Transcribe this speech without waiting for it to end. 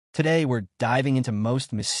Today, we're diving into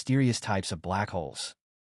most mysterious types of black holes.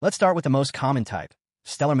 Let's start with the most common type,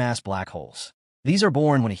 stellar mass black holes. These are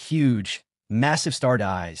born when a huge, massive star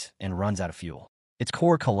dies and runs out of fuel. Its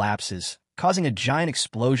core collapses, causing a giant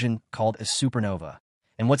explosion called a supernova,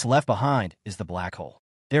 and what's left behind is the black hole.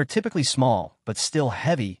 They are typically small, but still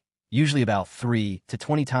heavy, usually about 3 to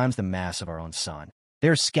 20 times the mass of our own sun. They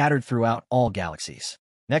are scattered throughout all galaxies.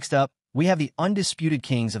 Next up, we have the undisputed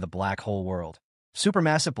kings of the black hole world,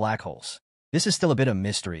 supermassive black holes. This is still a bit of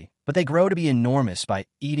mystery, but they grow to be enormous by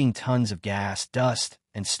eating tons of gas, dust,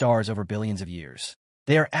 and stars over billions of years.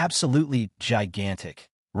 They are absolutely gigantic,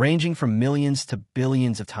 ranging from millions to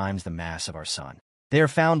billions of times the mass of our sun. They are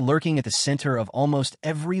found lurking at the center of almost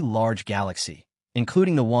every large galaxy,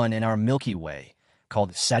 including the one in our Milky Way,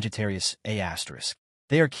 called Sagittarius A*.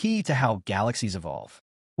 They are key to how galaxies evolve.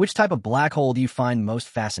 Which type of black hole do you find most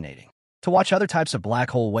fascinating? To watch other types of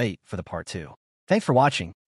black hole, wait for the part 2. Thanks for watching.